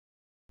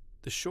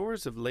The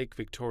shores of Lake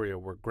Victoria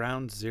were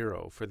ground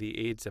zero for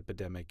the AIDS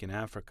epidemic in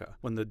Africa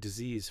when the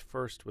disease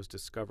first was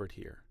discovered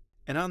here.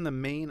 And on the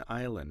main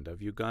island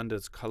of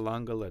Uganda's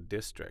Kalangala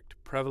district,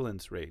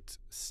 prevalence rates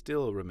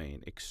still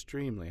remain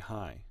extremely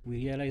high. We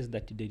realized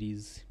that there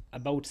is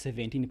about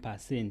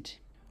 17%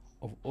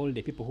 of all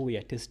the people who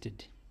were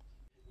tested.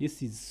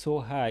 This is so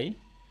high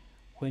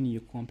when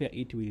you compare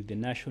it with the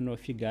national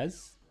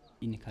figures.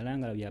 In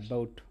Kalangala, we are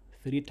about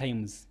 3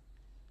 times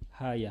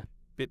higher.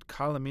 But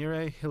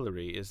Kalamire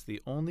Hillary is the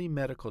only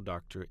medical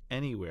doctor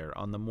anywhere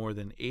on the more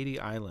than 80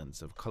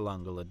 islands of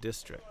Kalangala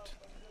district.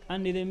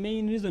 And the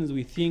main reasons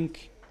we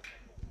think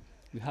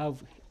we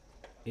have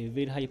a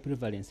very high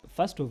prevalence.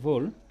 First of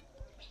all,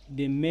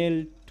 the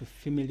male to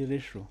female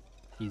ratio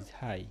is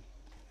high.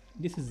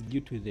 This is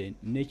due to the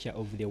nature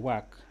of the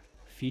work,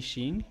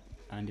 fishing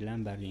and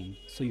lumbering.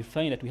 So you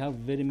find that we have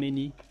very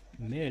many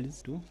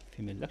males to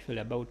females, actually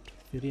about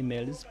 3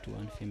 males to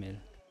 1 female.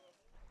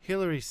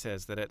 Hillary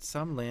says that at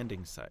some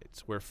landing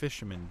sites where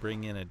fishermen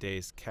bring in a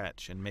day's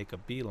catch and make a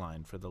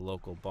beeline for the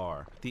local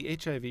bar, the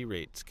HIV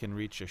rates can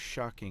reach a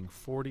shocking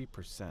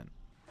 40%.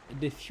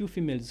 The few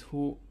females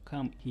who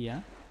come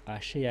here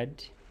are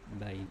shared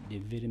by the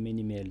very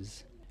many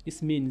males.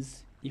 This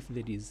means if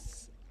there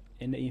is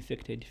an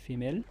infected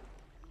female,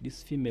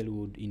 this female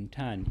would in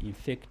turn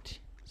infect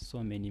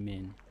so many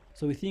men.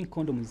 So we think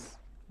condoms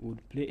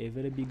would play a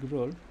very big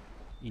role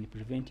in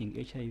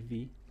preventing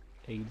HIV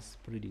AIDS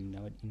spreading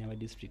in our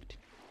district.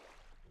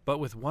 But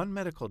with one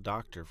medical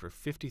doctor for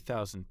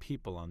 50,000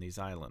 people on these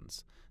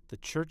islands, the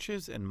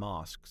churches and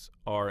mosques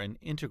are an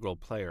integral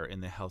player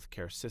in the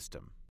healthcare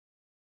system.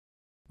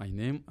 My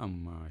name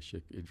is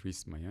Sheikh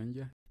Idris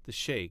Mayanja. The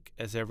Sheikh,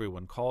 as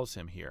everyone calls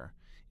him here,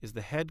 is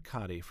the head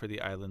Qadi for the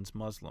island's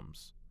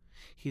Muslims.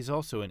 He's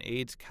also an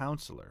AIDS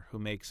counselor who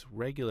makes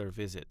regular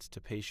visits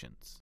to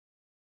patients.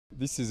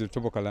 This is a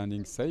Toboka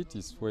landing site.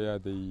 It's where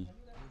they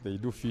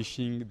do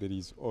fishing. There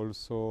is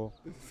also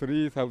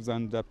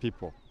 3,000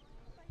 people.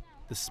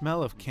 The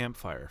smell of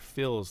campfire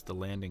fills the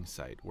landing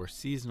site where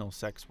seasonal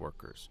sex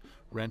workers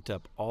rent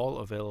up all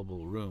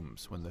available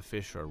rooms when the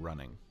fish are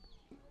running.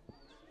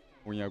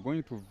 We are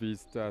going to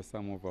visit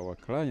some of our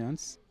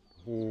clients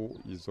who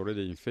is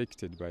already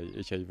infected by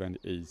HIV and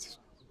AIDS.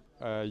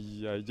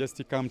 I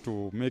just come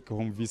to make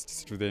home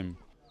visits to them.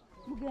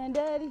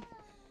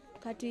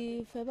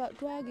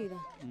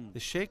 The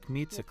Sheikh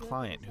meets a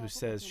client who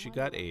says she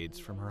got AIDS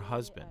from her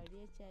husband.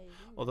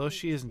 Although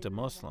she isn't a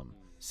Muslim,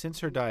 since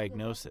her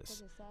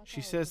diagnosis,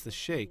 she says the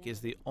Sheikh is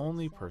the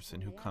only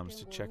person who comes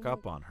to check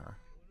up on her.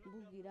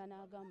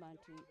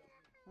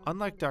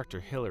 Unlike Dr.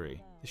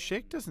 Hillary, the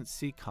Sheikh doesn't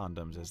see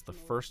condoms as the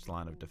first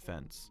line of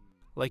defense.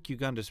 Like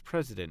Uganda's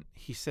president,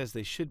 he says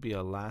they should be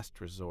a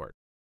last resort.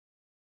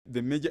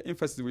 The major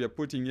emphasis we are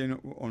putting in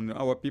on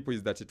our people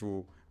is that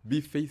to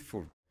be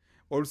faithful.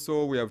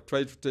 Also, we have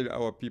tried to tell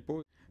our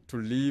people to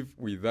live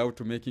without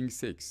making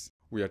sex.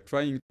 We are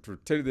trying to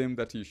tell them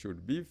that you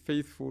should be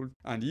faithful,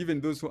 and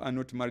even those who are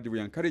not married, we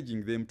are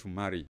encouraging them to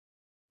marry.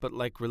 But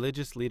like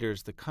religious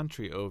leaders the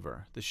country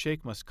over, the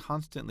Sheikh must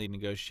constantly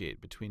negotiate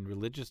between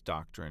religious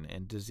doctrine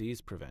and disease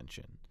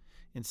prevention.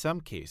 In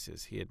some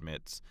cases, he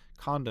admits,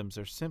 condoms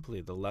are simply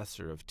the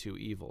lesser of 2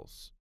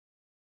 evils.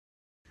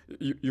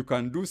 You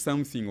can do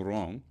something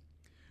wrong,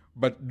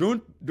 but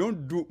don't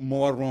do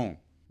more wrong.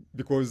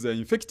 Because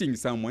infecting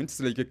someone is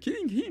like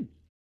killing him.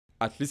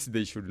 At least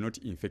they should not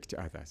infect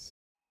others.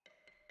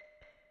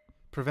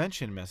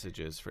 Prevention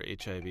messages for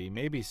HIV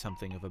may be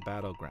something of a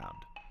battleground,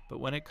 but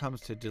when it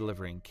comes to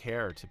delivering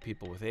care to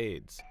people with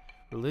AIDS,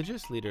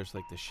 religious leaders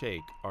like the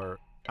Sheikh are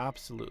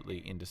absolutely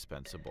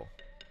indispensable.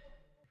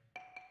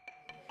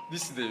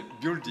 This is the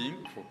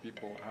building for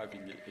people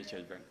having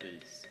HIV and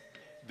AIDS.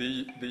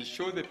 They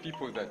show the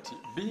people that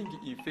being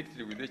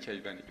infected with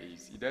HIV and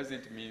AIDS, it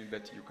doesn't mean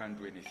that you can't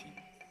do anything.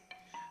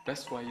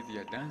 That's why they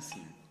are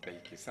dancing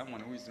like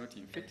someone who is not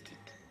infected.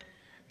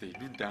 They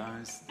do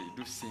dance, they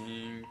do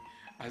sing,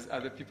 as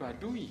other people are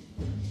doing.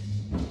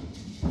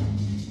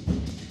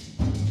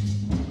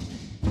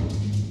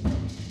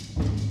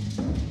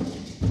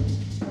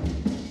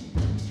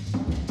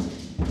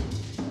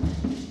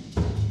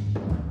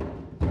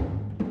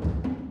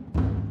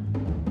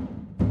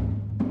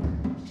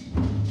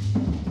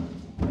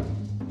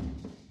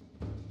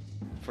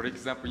 For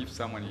example, if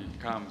someone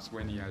comes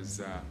when he has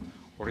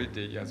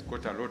already he has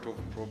got a lot of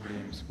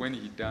problems, when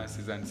he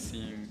dances and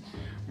sings,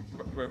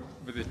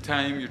 by the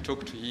time you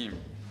talk to him,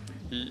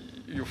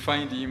 you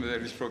find him a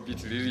little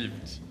bit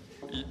relieved.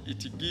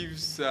 It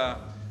gives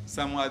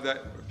some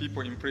other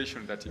people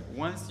impression that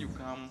once you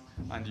come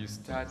and you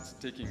start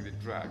taking the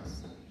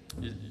drugs,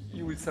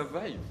 you will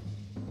survive.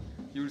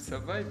 You will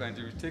survive and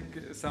it will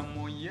take some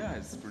more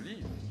years to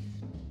live.